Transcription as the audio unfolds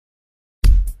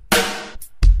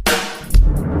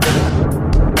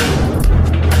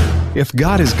If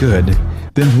God is good,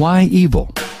 then why evil?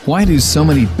 Why do so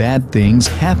many bad things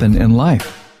happen in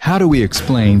life? How do we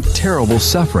explain terrible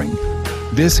suffering?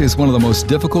 This is one of the most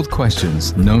difficult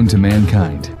questions known to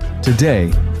mankind.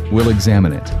 Today, we'll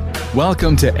examine it.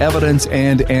 Welcome to Evidence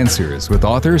and Answers with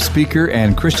author, speaker,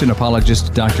 and Christian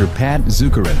apologist Dr. Pat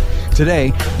Zukeran.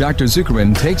 Today, Dr.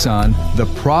 Zukeran takes on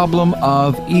the problem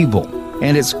of evil.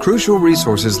 And it's crucial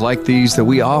resources like these that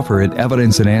we offer at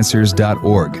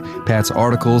evidenceandanswers.org. Pat's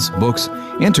articles, books,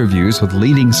 interviews with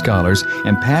leading scholars,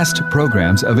 and past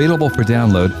programs available for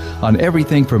download on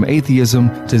everything from atheism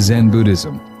to Zen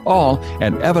Buddhism. All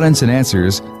at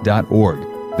evidenceandanswers.org.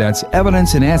 That's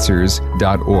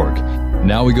evidenceandanswers.org.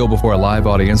 Now we go before a live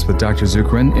audience with Dr.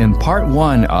 Zukeran in part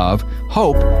 1 of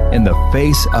Hope in the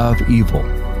Face of Evil.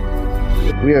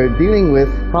 We are dealing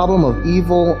with the problem of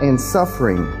evil and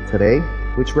suffering today,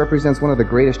 which represents one of the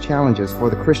greatest challenges for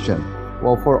the Christian.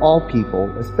 Well, for all people,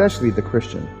 especially the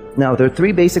Christian. Now, there are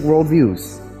 3 basic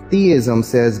worldviews. Theism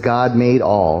says God made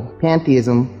all.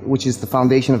 Pantheism, which is the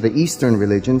foundation of the Eastern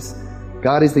religions,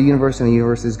 God is the universe and the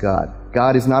universe is God.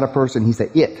 God is not a person, He's a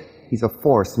it. He's a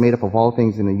force made up of all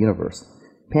things in the universe.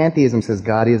 Pantheism says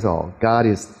God is all. God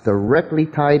is directly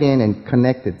tied in and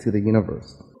connected to the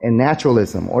universe. And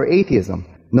naturalism, or atheism,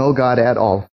 no God at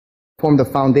all, form the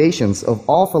foundations of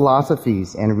all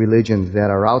philosophies and religions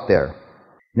that are out there.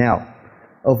 Now,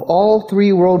 of all 3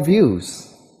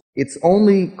 worldviews, it's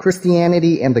only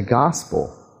Christianity and the gospel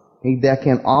that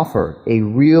can offer a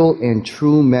real and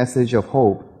true message of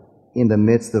hope in the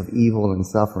midst of evil and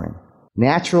suffering.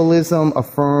 Naturalism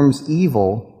affirms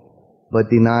evil, but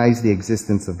denies the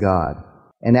existence of God.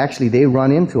 And actually, they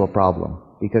run into a problem,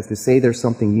 because to say there's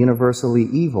something universally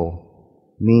evil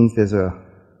means there's a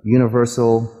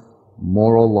universal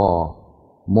moral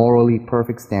law, morally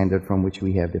perfect standard from which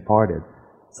we have departed.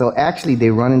 So actually, they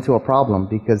run into a problem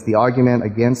because the argument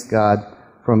against God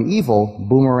from evil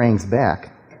boomerangs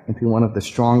back into one of the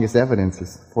strongest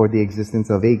evidences for the existence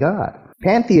of a God.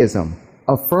 Pantheism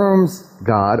affirms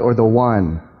God, or the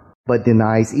One, but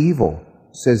denies evil,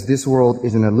 says this world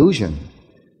is an illusion.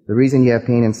 The reason you have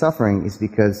pain and suffering is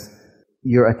because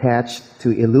you're attached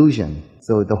to illusion.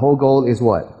 So the whole goal is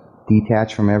what?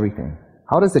 Detach from everything.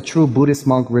 How does the true Buddhist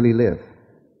monk really live?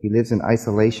 He lives in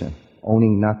isolation,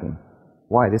 owning nothing.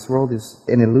 Why? This world is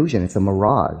an illusion. It's a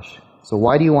mirage. So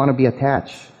why do you want to be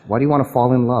attached? Why do you want to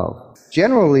fall in love?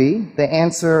 Generally, the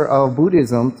answer of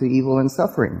Buddhism to evil and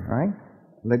suffering, right?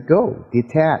 Let go.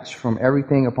 Detach from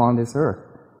everything upon this earth.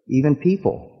 Even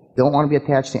people don't want to be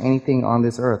attached to anything on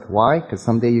this earth. Why? Because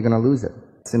someday you're going to lose it.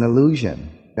 It's an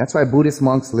illusion. That's why Buddhist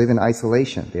monks live in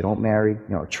isolation. They don't marry.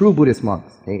 True Buddhist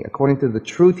monks, okay, according to the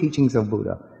true teachings of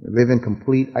Buddha, live in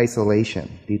complete isolation,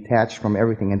 detached from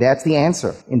everything. And that's the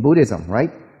answer in Buddhism,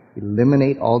 right?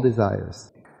 Eliminate all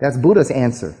desires. That's Buddha's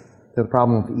answer to the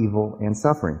problem of evil and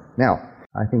suffering. Now,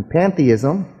 I think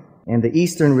pantheism and the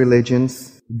Eastern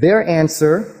religions, their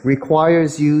answer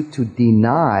requires you to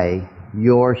deny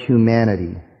your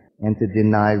humanity and to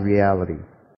deny reality.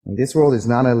 And this world is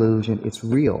not an illusion, it's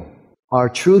real. Our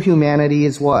true humanity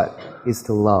is what? Is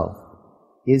to love,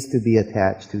 is to be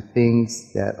attached to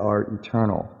things that are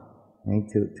eternal, okay?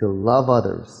 To love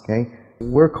others. Okay?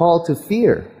 We're called to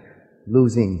fear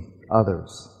losing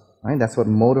others. Right? That's what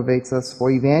motivates us for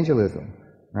evangelism.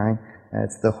 Right?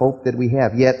 That's the hope that we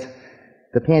have. Yet,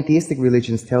 the pantheistic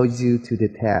religions tells you to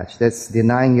detach. That's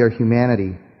denying your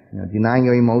humanity, denying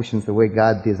your emotions the way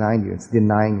God designed you. It's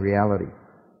denying reality.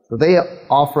 So they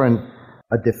offer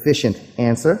a deficient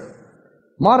answer.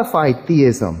 Modified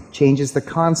theism changes the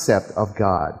concept of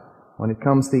God. When it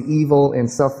comes to evil and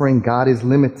suffering, God is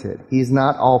limited. He's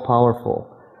not all-powerful.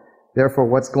 Therefore,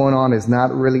 what's going on is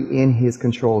not really in His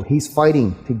control. He's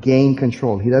fighting to gain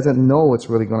control. He doesn't know what's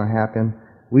really going to happen.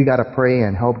 We got to pray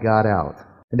and help God out.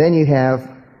 And then you have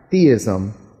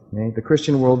theism. Okay? The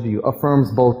Christian worldview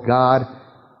affirms both God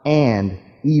and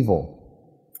evil.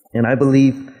 And I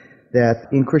believe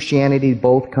that in Christianity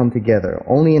both come together.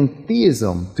 Only in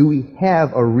theism do we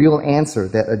have a real answer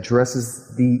that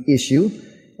addresses the issue,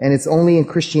 and it's only in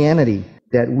Christianity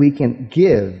that we can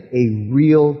give a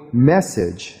real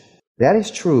message that is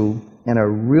true and a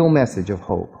real message of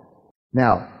hope.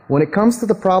 Now, when it comes to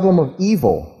the problem of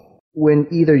evil, when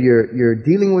either you're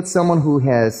dealing with someone who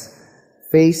has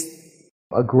faced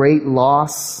a great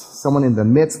loss, someone in the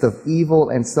midst of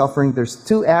evil and suffering, there's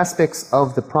 2 aspects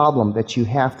of the problem that you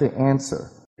have to answer.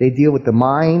 They deal with the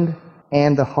mind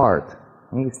and the heart.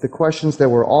 It's the questions that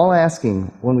we're all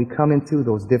asking when we come into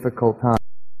those difficult times.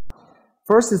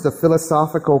 First is the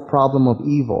philosophical problem of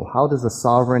evil. How does a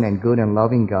sovereign and good and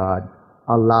loving God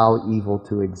allow evil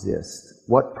to exist?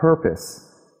 What purpose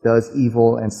does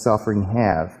evil and suffering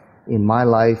have in my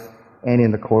life and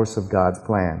in the course of God's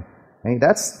plan. Okay?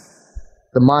 That's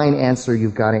the mind answer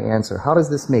you've got to answer. How does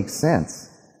this make sense?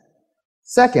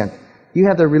 Second, you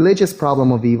have the religious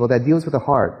problem of evil that deals with the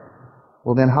heart.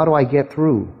 Well, then how do I get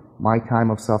through my time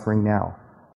of suffering now?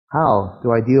 How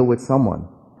do I deal with someone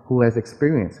who has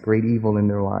experienced great evil in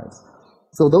their lives?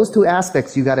 So those two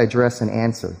aspects you got to address and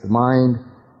answer, the mind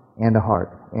and the heart.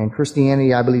 And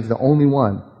Christianity, I believe, is the only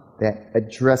one that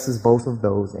addresses both of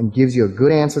those and gives you a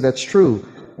good answer that's true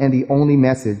and the only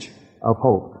message of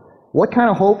hope. What kind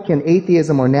of hope can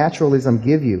atheism or naturalism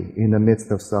give you in the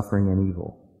midst of suffering and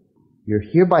evil? You're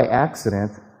here by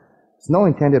accident. There's no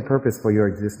intended purpose for your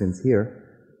existence here.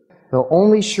 The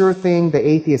only sure thing the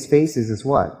atheist faces is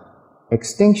what?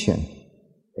 Extinction.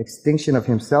 Extinction of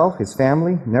himself, his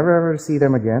family, never ever to see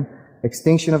them again.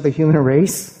 Extinction of the human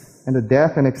race, and the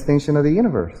death and extinction of the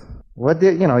universe.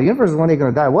 The universe is one day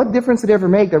going to die. What difference did it ever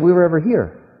make that we were ever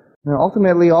here?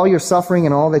 Ultimately, all your suffering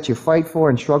and all that you fight for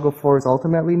and struggle for is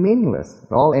ultimately meaningless.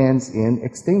 It all ends in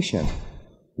extinction.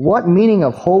 What meaning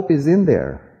of hope is in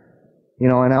there?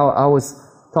 And I was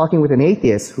talking with an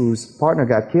atheist whose partner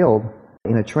got killed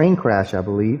in a train crash, I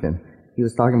believe, and he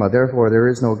was talking about, therefore, there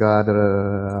is no God.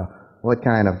 What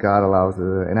kind of God allows it?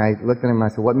 And I looked at him and I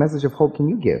said, what message of hope can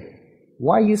you give?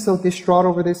 Why are you so distraught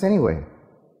over this anyway?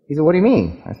 He said, what do you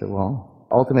mean? I said, well,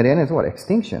 ultimate end is what?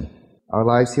 Extinction. Our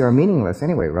lives here are meaningless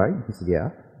anyway, right? He said, yeah.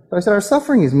 So I said, our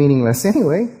suffering is meaningless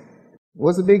anyway.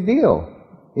 What's the big deal?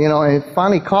 And it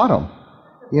finally caught him,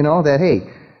 that, hey,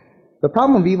 the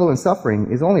problem of evil and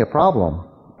suffering is only a problem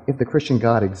if the Christian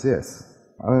God exists.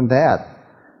 Other than that,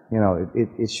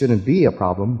 it shouldn't be a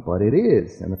problem, but it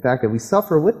is. And the fact that we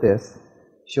suffer with this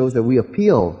shows that we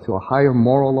appeal to a higher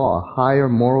moral law, a higher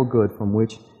moral good from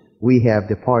which we have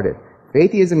departed. If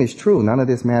atheism is true, none of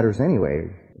this matters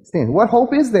anyway. What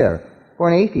hope is there for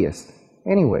an atheist?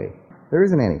 Anyway, there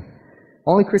isn't any.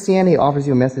 Only Christianity offers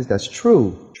you a message that's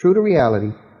true to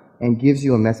reality, and gives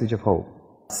you a message of hope.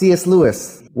 C.S.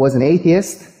 Lewis was an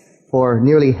atheist for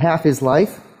nearly half his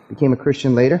life, became a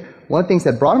Christian later. One of the things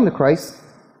that brought him to Christ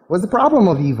was the problem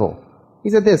of evil. He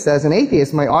said this, as an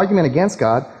atheist, my argument against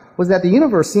God was that the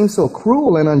universe seemed so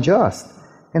cruel and unjust.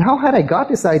 And how had I got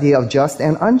this idea of just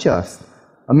and unjust?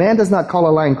 A man does not call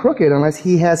a line crooked unless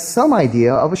he has some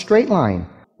idea of a straight line.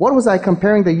 What was I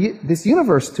comparing this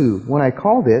universe to when I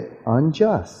called it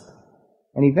unjust?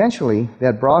 And eventually,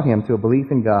 that brought him to a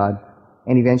belief in God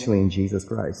and eventually in Jesus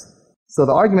Christ. So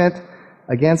the argument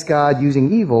against God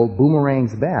using evil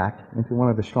boomerangs back into one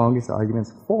of the strongest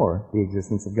arguments for the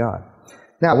existence of God.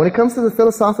 Now, when it comes to the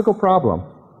philosophical problem,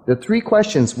 there are three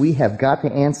questions we have got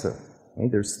to answer. Okay?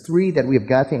 There's three that we have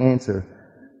got to answer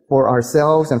for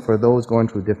ourselves and for those going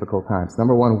through difficult times.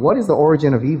 Number one, what is the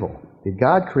origin of evil? Did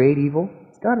God create evil?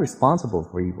 Is God responsible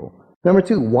for evil? Number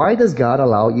two, why does God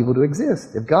allow evil to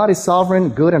exist? If God is sovereign,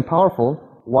 good, and powerful,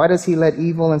 why does he let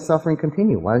evil and suffering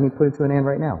continue? Why doesn't he put it to an end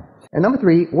right now? And number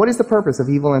three, what is the purpose of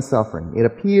evil and suffering? It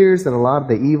appears that a lot of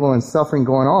the evil and suffering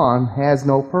going on has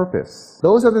no purpose.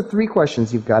 Those are the three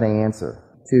questions you've got to answer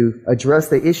to address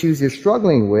the issues you're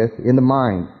struggling with in the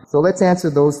mind. So let's answer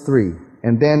those three.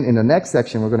 And then in the next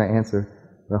section, we're going to answer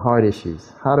the hard issues.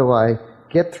 How do I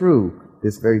get through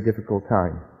this very difficult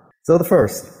time? So the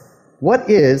first, what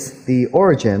is the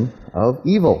origin of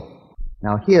evil?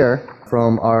 Now here,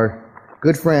 from our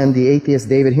good friend, the atheist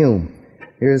David Hume,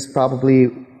 here's probably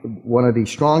one of the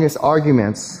strongest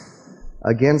arguments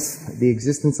against the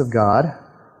existence of God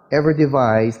ever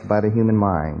devised by the human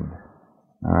mind.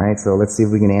 All right, so let's see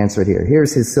if we can answer it here.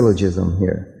 Here's his syllogism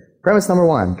here. Premise number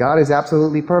one, God is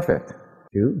absolutely perfect.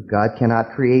 2, God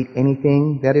cannot create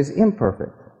anything that is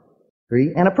imperfect.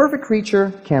 3, and a perfect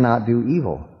creature cannot do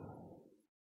evil.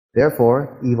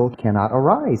 Therefore, evil cannot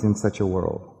arise in such a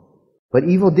world. But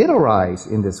evil did arise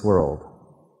in this world.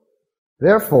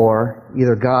 Therefore,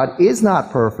 either God is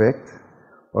not perfect,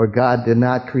 or God did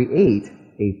not create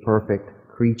a perfect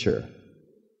creature.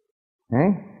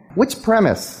 Okay? Which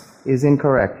premise is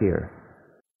incorrect here?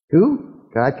 2,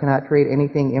 God cannot create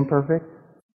anything imperfect.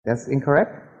 That's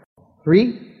incorrect.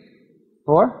 3,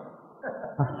 4.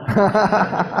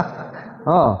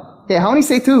 Oh, okay. How many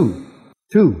say 2?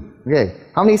 2. Okay.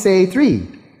 How many say 3?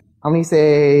 How many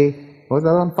say, what was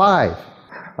that one? 5.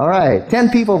 All right. 10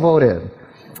 people voted.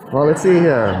 Well, let's see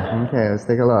here. Okay, let's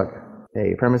take a look.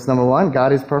 Okay, premise number 1,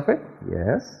 God is perfect.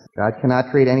 Yes. God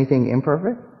cannot create anything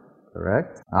imperfect.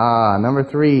 Correct. Number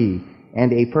 3,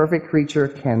 and a perfect creature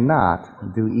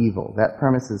cannot do evil. That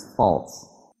premise is false.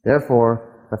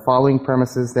 Therefore, the following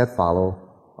premises that follow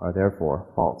are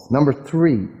therefore false. Number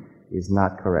 3 is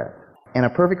not correct. And a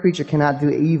perfect creature cannot do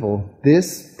evil.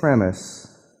 This premise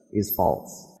is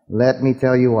false. Let me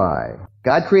tell you why.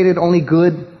 God created only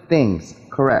good things,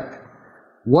 correct.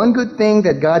 One good thing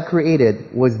that God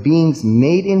created was beings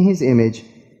made in His image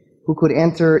who could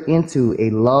enter into a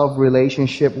love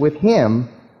relationship with Him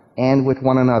and with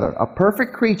one another. A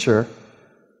perfect creature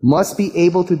must be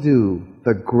able to do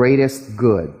the greatest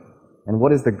good. And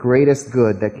what is the greatest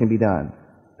good that can be done?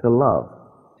 To love.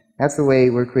 That's the way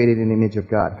we're created in the image of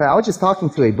God. In fact, I was just talking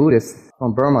to a Buddhist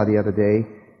from Burma the other day,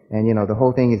 and the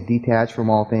whole thing is detached from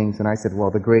all things. And I said,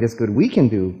 well, the greatest good we can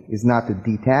do is not to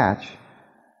detach,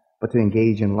 but to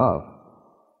engage in love.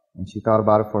 And she thought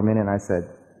about it for a minute, and I said,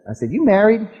 you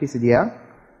married? She said, yeah.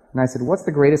 And I said, what's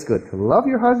the greatest good? To love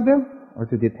your husband or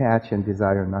to detach and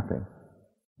desire nothing?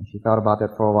 And she thought about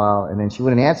that for a while, and then she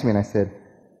wouldn't answer me, and I said,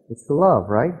 it's to love,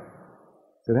 right?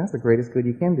 So that's the greatest good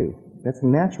you can do. That's a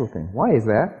natural thing. Why is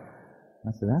that?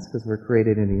 I said, that's because we're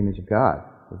created in the image of God.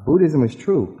 If Buddhism is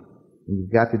true, then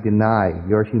you've got to deny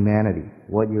your humanity,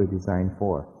 what you're designed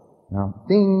for. Now,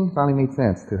 ding, finally made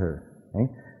sense to her.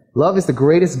 Okay? Love is the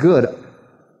greatest good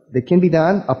that can be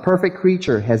done. A perfect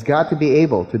creature has got to be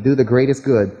able to do the greatest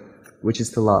good, which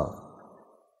is to love.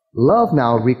 Love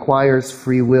now requires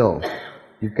free will.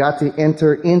 You've got to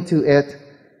enter into it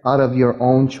out of your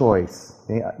own choice.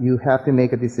 Okay? You have to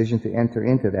make a decision to enter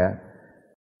into that.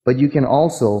 But you can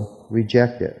also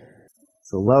reject it.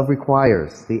 So love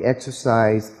requires the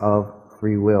exercise of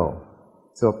free will.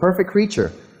 So a perfect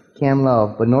creature can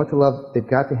love, but in order to love, they've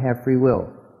got to have free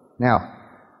will. Now,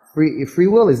 free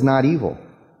will is not evil.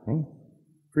 Okay?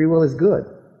 Free will is good.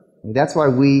 And that's why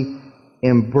we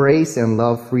embrace and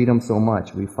love freedom so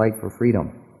much. We fight for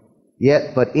freedom.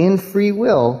 But in free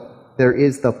will, there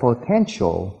is the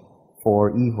potential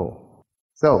for evil.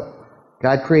 So,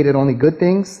 God created only good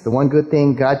things. The one good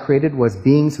thing God created was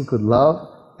beings who could love.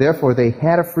 Therefore, they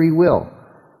had a free will.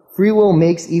 Free will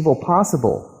makes evil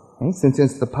possible, okay? Since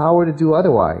it's the power to do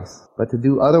otherwise. But to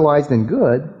do otherwise than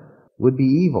good would be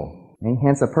evil. Okay?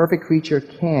 Hence, a perfect creature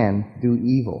can do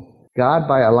evil. God,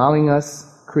 by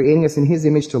creating us in His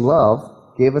image to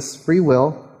love, gave us free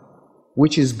will,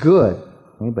 which is good.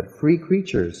 Okay? But free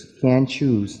creatures can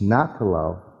choose not to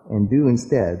love and do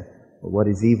instead what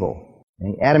is evil.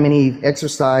 Adam and Eve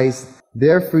exercised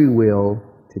their free will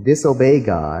to disobey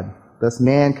God. Thus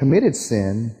man committed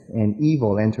sin and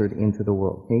evil entered into the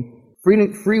world.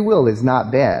 Okay? Free will is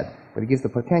not bad, but it gives the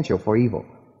potential for evil.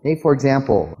 Okay? For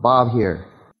example, Bob here.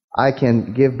 I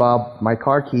can give Bob my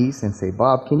car keys and say,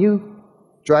 Bob, can you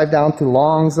drive down to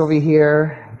Long's over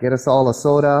here, get us all a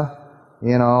soda,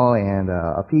 and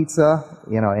a pizza,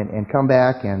 and come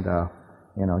back and,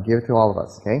 give it to all of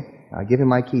us, okay? I give him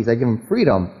my keys. I give him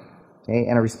freedom. Okay,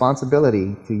 and a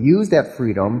responsibility to use that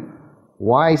freedom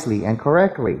wisely and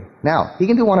correctly. Now, he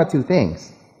can do one of two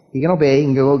things. He can obey, he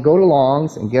can go to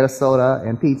Long's and get a soda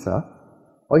and pizza,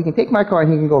 or he can take my car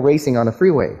and he can go racing on the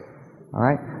freeway. All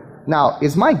right? Now,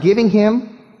 is my giving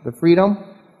him the freedom,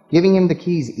 giving him the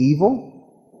keys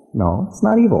evil? No, it's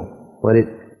not evil, but it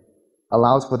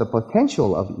allows for the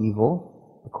potential of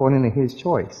evil according to his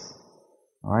choice.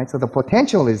 All right? So the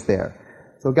potential is there.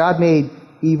 So God made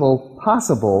evil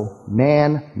possible,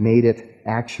 man made it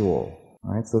actual.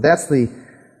 All right, so that's the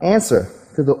answer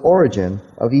to the origin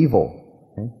of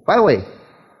evil. Okay? By the way,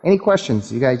 any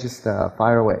questions? You guys just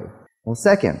fire away. Well,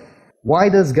 second, why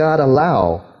does God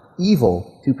allow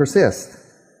evil to persist?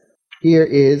 Here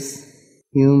is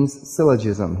Hume's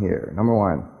syllogism here. Number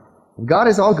one, if God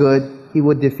is all good, He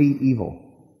would defeat evil.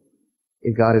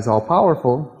 If God is all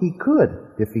powerful, He could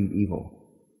defeat evil.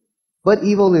 But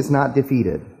evil is not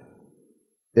defeated.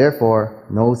 Therefore,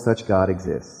 no such God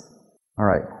exists. All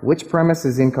right, which premise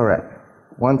is incorrect?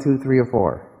 1, 2, 3, or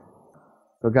 4?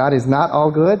 So God is not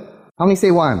all good? How many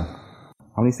say 1?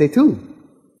 How many say 2?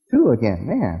 2 again.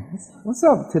 Man, what's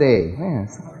up today? Man,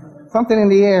 something in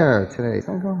the air today.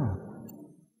 Something going on.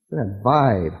 That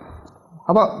vibe.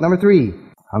 How about number 3?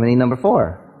 How many number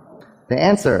 4? The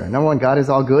answer, number 1, God is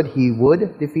all good. He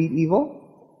would defeat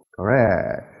evil?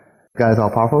 Correct. God is all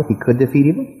powerful. He could defeat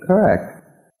evil? Correct.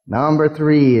 Number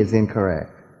 3 is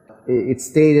incorrect. It's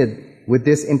stated with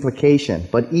this implication,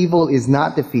 but evil is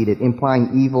not defeated,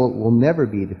 implying evil will never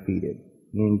be defeated.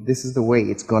 Meaning this is the way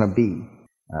it's going to be.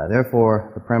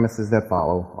 Therefore, the premises that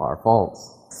follow are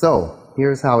false. So,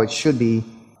 here's how it should be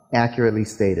accurately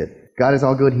stated. God is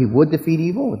all good, He would defeat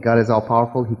evil. If God is all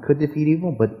powerful, He could defeat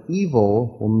evil, but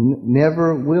evil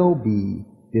never will be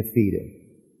defeated.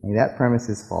 And that premise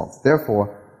is false.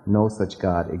 Therefore, no such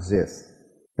God exists.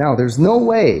 Now, there's no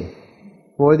way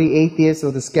for the atheist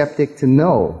or the skeptic to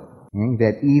know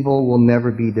that evil will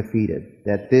never be defeated,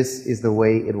 that this is the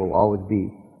way it will always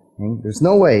be. There's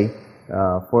no way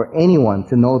for anyone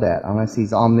to know that unless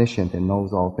he's omniscient and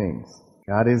knows all things.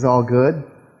 God is all good.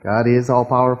 God is all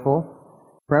powerful.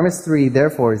 Premise 3,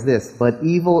 therefore, is this: but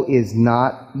evil is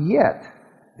not yet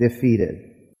defeated.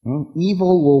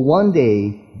 Evil will one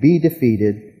day be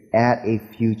defeated at a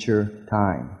future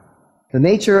time. The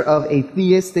nature of a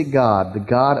theistic God, the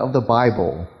God of the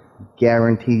Bible,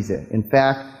 guarantees it. In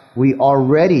fact, we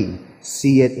already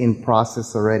see it in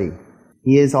process already.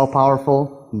 He is all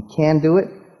powerful. He can do it.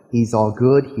 He's all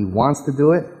good. He wants to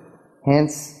do it.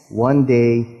 Hence, one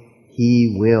day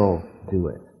He will do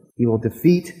it. He will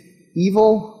defeat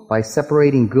evil by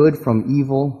separating good from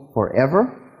evil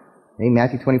forever. In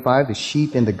Matthew 25, the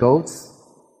sheep and the goats.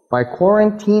 By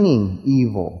quarantining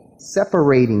evil,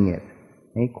 separating it.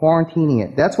 Quarantining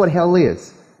it. That's what hell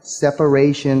is.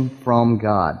 Separation from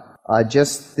God.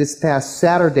 Just this past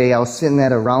Saturday, I was sitting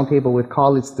at a round table with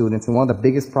college students, and one of the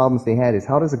biggest problems they had is,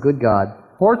 how does a good God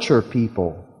torture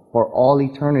people for all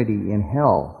eternity in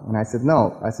hell? And I said,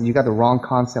 no. I said, you got the wrong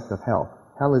concept of hell.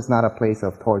 Hell is not a place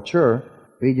of torture.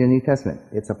 Read your New Testament.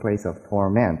 It's a place of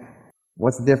torment.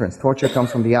 What's the difference? Torture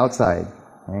comes from the outside.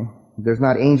 Okay? There's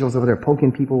not angels over there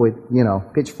poking people with,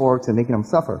 pitchforks and making them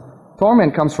suffer.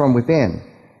 Torment comes from within.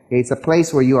 Okay? It's a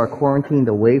place where you are quarantined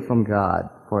away from God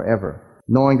forever,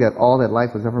 knowing that all that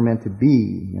life was ever meant to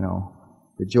be,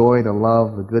 the joy, the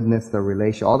love, the goodness, the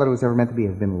relation, all that it was ever meant to be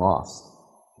has been lost.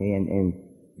 Okay? And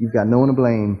you've got no one to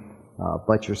blame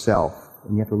but yourself.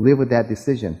 And you have to live with that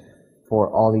decision for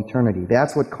all eternity.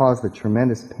 That's what caused the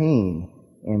tremendous pain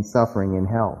and suffering in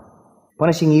hell.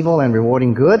 Punishing evil and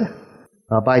rewarding good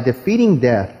by defeating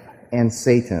death and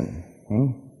Satan.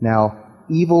 Okay? Now,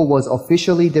 evil was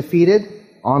officially defeated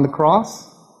on the cross.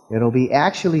 It'll be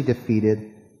actually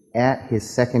defeated at His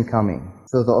second coming.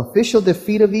 So the official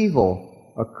defeat of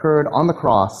evil occurred on the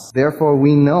cross. Therefore,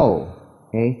 we know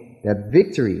that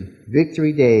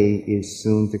victory day is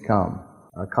soon to come.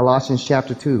 Colossians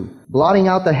chapter 2. Blotting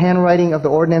out the handwriting of the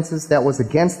ordinances that was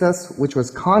against us, which was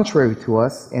contrary to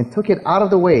us, and took it out of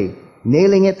the way,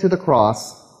 nailing it to the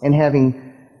cross, and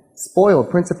having spoiled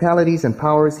principalities and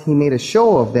powers, He made a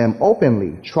show of them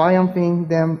openly, triumphing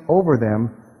them over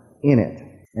them in it.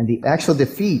 And the actual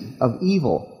defeat of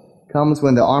evil comes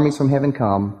when the armies from heaven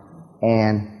come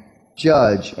and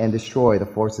judge and destroy the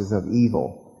forces of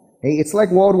evil. It's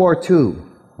like World War II.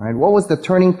 Right? What was the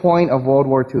turning point of World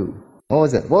War II? What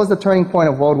was it? What was the turning point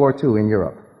of World War II in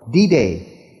Europe?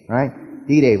 D-Day, right?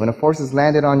 D-Day, when the forces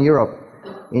landed on Europe,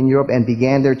 and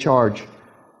began their charge.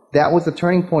 That was the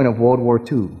turning point of World War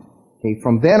II. Okay,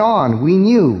 from then on, we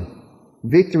knew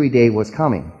Victory Day was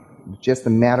coming. It was just a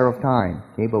matter of time.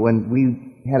 Okay, but when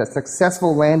we had a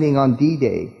successful landing on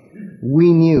D-Day,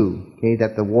 we knew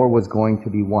that the war was going to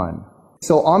be won.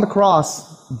 So on the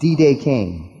cross, D-Day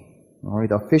came. All right,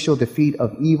 the official defeat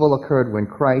of evil occurred when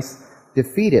Christ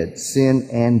defeated sin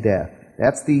and death.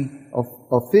 That's the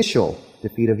official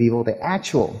defeat of evil. The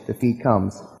actual defeat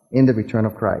comes in the return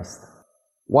of Christ.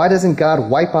 Why doesn't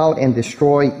God wipe out and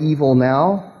destroy evil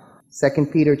now? 2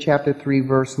 Peter chapter 3,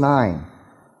 verse 9.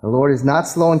 The Lord is not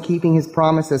slow in keeping His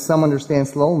promise, as some understand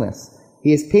slowness.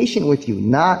 He is patient with you,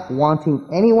 not wanting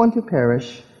anyone to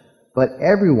perish, but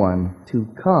everyone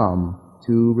to come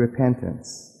to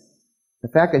repentance. The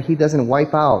fact that He doesn't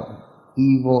wipe out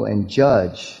evil and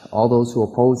judge all those who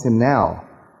oppose Him now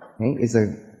is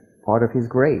a part of His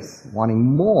grace,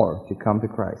 wanting more to come to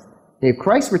Christ. If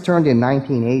Christ returned in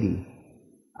 1980,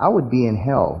 I would be in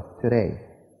hell today.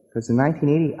 Because in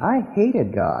 1980, I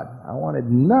hated God. I wanted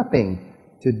nothing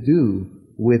to do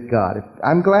with God.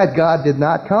 I'm glad God did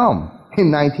not come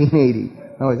in 1980.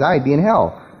 Otherwise, I'd be in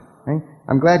hell. Right?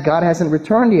 I'm glad God hasn't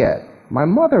returned yet. My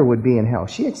mother would be in hell.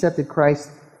 She accepted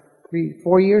Christ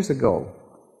 4 years ago.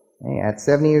 At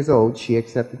 70 years old, she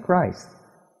accepted Christ.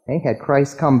 Had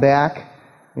Christ come back,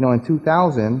 in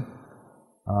 2000,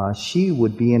 she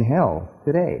would be in hell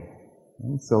today.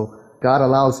 So God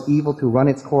allows evil to run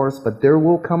its course, but there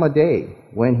will come a day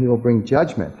when He will bring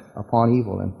judgment upon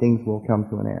evil and things will come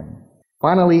to an end.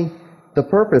 Finally, the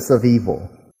purpose of evil.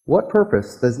 What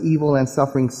purpose does evil and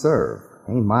suffering serve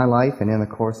in my life and in the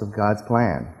course of God's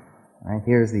plan? Right,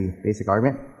 here's the basic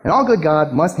argument. An all good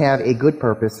God must have a good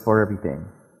purpose for everything.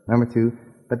 Number 2,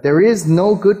 but there is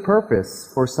no good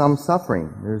purpose for some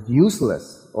suffering. There's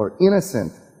useless or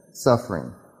innocent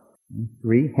suffering.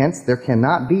 3, hence there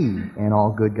cannot be an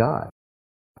all good God.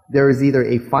 There is either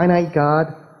a finite God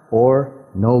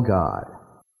or no God.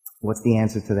 What's the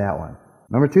answer to that one?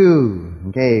 Number 2.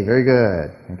 Okay, very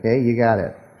good. Okay, you got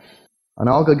it. An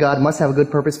all good God must have a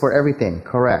good purpose for everything.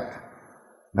 Correct.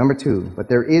 Number 2, but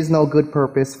there is no good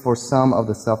purpose for some of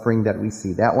the suffering that we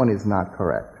see. That one is not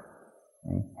correct.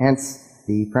 Okay? Hence,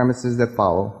 the premises that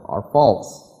follow are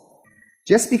false.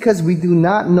 Just because we do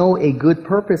not know a good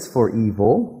purpose for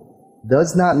evil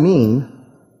does not mean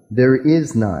there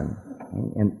is none.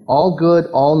 And all good,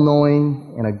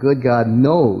 all-knowing, and a good God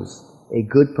knows a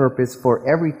good purpose for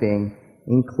everything,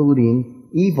 including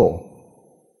evil.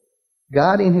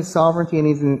 God, in His sovereignty and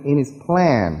in His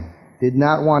plan, did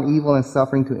not want evil and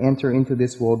suffering to enter into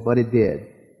this world, but it did.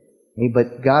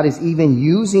 But God is even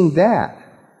using that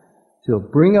to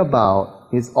bring about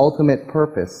His ultimate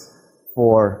purpose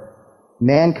for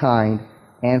mankind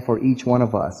and for each one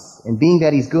of us. And being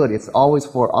that He's good, it's always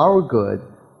for our good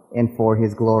and for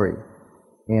His glory.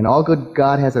 And all good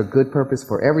God has a good purpose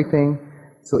for everything.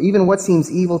 So even what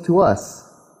seems evil to us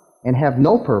and have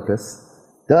no purpose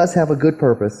does have a good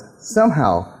purpose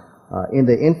somehow in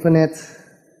the infinite,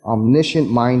 omniscient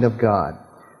mind of God.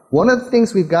 One of the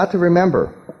things we've got to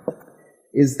remember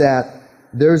is that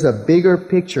there's a bigger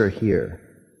picture here,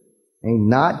 and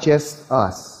not just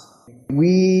us.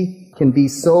 We can be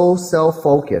so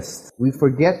self-focused. We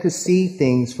forget to see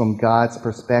things from God's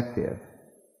perspective,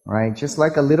 right? Just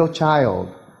like a little child.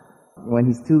 When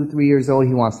he's 2, 3 years old,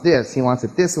 he wants this. He wants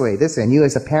it this way, and you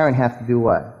as a parent have to do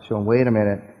what? Show him, wait a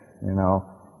minute, you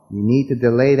need to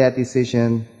delay that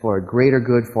decision for a greater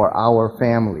good for our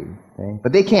family. Okay?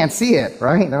 But they can't see it,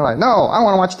 right? They're like, no, I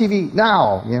want to watch TV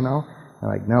now, They're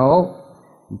like, no,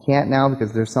 you can't now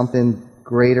because there's something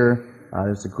greater.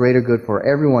 There's a greater good for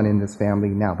everyone in this family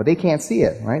now. But they can't see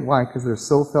it, right? Why? Because they're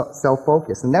so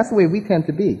self-focused. And that's the way we tend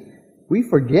to be. We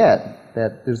forget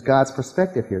that there's God's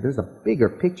perspective here. There's a bigger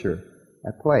picture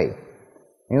at play.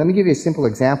 And let me give you a simple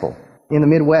example. In the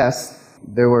Midwest,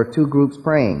 there were 2 groups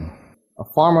praying. A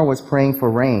farmer was praying for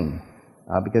rain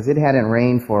because it hadn't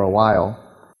rained for a while.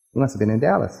 He must have been in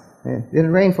Dallas. It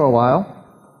didn't rain for a while.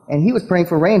 And he was praying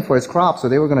for rain for his crops, so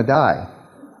they were going to die.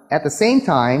 At the same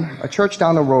time, a church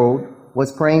down the road was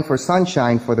praying for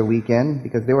sunshine for the weekend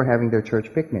because they were having their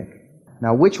church picnic.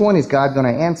 Now, which one is God going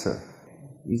to answer?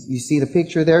 You see the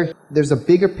picture there? There's a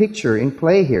bigger picture in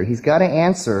play here. He's got to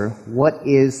answer what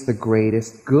is the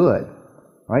greatest good.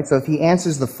 Right? So if he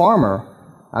answers the farmer,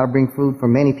 I'll bring food for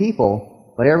many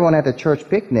people, but everyone at the church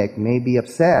picnic may be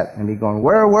upset and be going,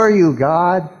 where were you,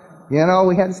 God? We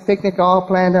had this picnic all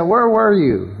planned out. Where were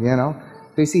you?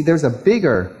 So you see, there's a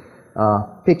bigger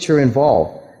picture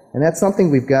involved. And that's something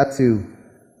we've got to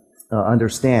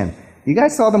understand. You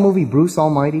guys saw the movie Bruce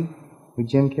Almighty with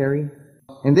Jim Carrey?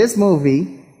 In this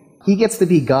movie, he gets to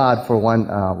be God for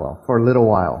for a little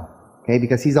while. Okay,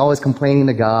 because he's always complaining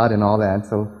to God and all that.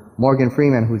 So Morgan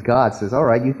Freeman, who's God, says, all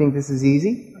right, you think this is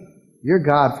easy? You're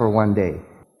God for one day.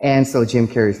 And so Jim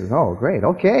Carrey says, oh, great,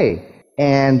 okay.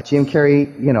 And Jim Carrey,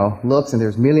 looks and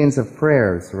there's millions of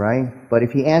prayers, right? But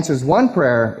if he answers one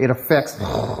prayer, it affects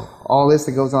all this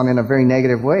that goes on in a very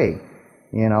negative way,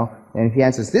 And if he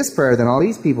answers this prayer, then all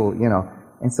these people,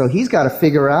 And so he's got to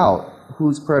figure out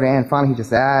whose prayer to answer. Finally, he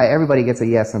just everybody gets a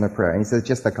yes on their prayer. And he says,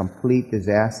 just a complete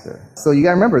disaster. So you got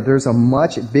to remember, there's a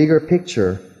much bigger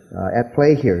picture at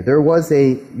play here. There was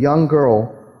a young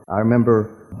girl, I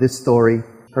remember this story.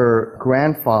 Her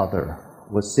grandfather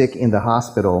was sick in the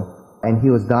hospital, and he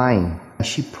was dying.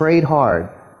 She prayed hard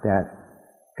that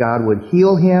God would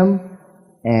heal him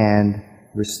and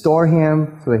restore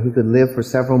him so that he could live for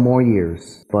several more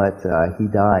years. But he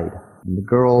died. And the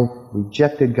girl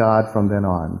rejected God from then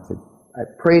on. Said, I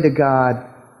prayed to God.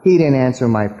 He didn't answer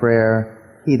my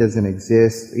prayer. He doesn't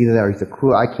exist. Either that or he's a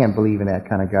cruel. I can't believe in that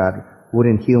kind of God.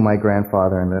 Wouldn't heal my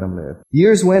grandfather and let him live.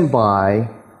 Years went by,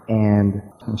 and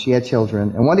she had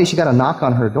children. And one day she got a knock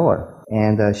on her door.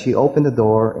 And she opened the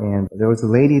door, and there was a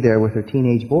lady there with her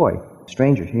teenage boy,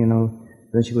 stranger,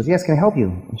 Then she goes, yes, can I help you?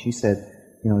 And she said,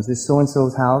 is this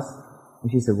so-and-so's house?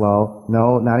 And she said, well,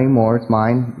 no, not anymore. It's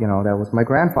mine. That was my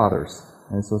grandfather's.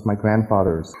 And this was my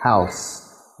grandfather's house.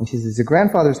 And she said, is your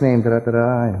grandfather's name?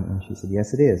 Da-da-da-da. And she said,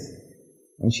 yes, it is.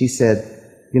 And she said,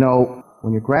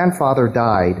 when your grandfather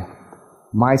died,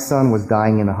 my son was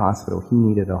dying in the hospital. He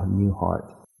needed a new heart.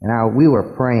 And now we were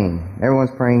praying.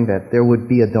 Everyone's praying that there would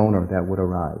be a donor that would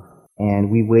arrive.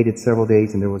 And we waited several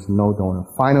days and there was no donor.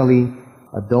 Finally,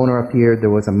 a donor appeared.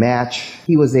 There was a match.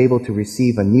 He was able to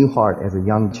receive a new heart as a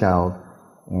young child.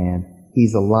 And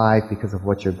he's alive because of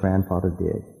what your grandfather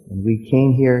did. And we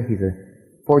came here. He's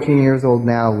 14 years old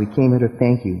now. We came here to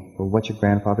thank you for what your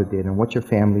grandfather did and what your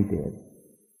family did.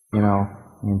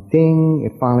 And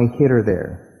it finally hit her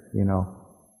there.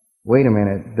 Wait a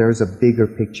minute, there's a bigger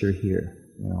picture here.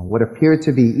 What appeared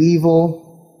to be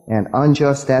evil and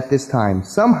unjust at this time,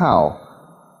 somehow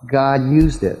God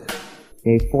used it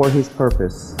for His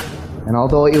purpose. And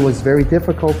although it was very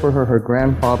difficult for her, her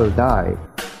grandfather died.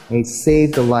 It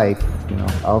saved the life,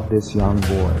 of this young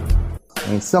boy. I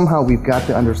mean, somehow we've got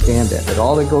to understand that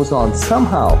all that goes on,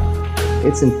 somehow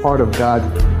it's in part of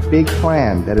God's big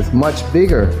plan that is much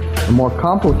bigger and more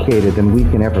complicated than we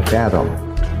can ever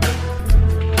fathom.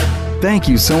 Thank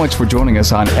you so much for joining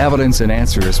us on Evidence and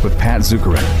Answers with Pat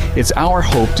Zukeran. It's our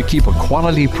hope to keep a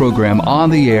quality program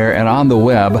on the air and on the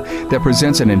web that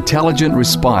presents an intelligent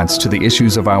response to the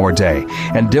issues of our day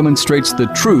and demonstrates the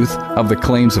truth of the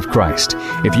claims of Christ.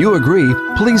 If you agree,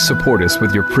 please support us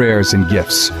with your prayers and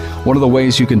gifts. One of the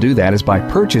ways you can do that is by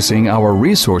purchasing our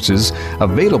resources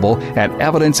available at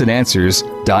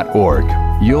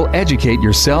evidenceandanswers.org. You'll educate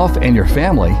yourself and your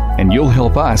family, and you'll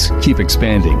help us keep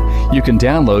expanding. You can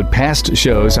download past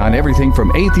shows on everything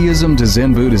from atheism to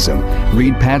Zen Buddhism,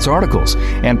 read Pat's articles,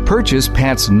 and purchase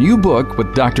Pat's new book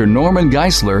with Dr. Norman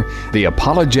Geisler, The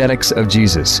Apologetics of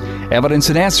Jesus.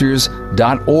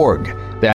 Evidenceandanswers.org.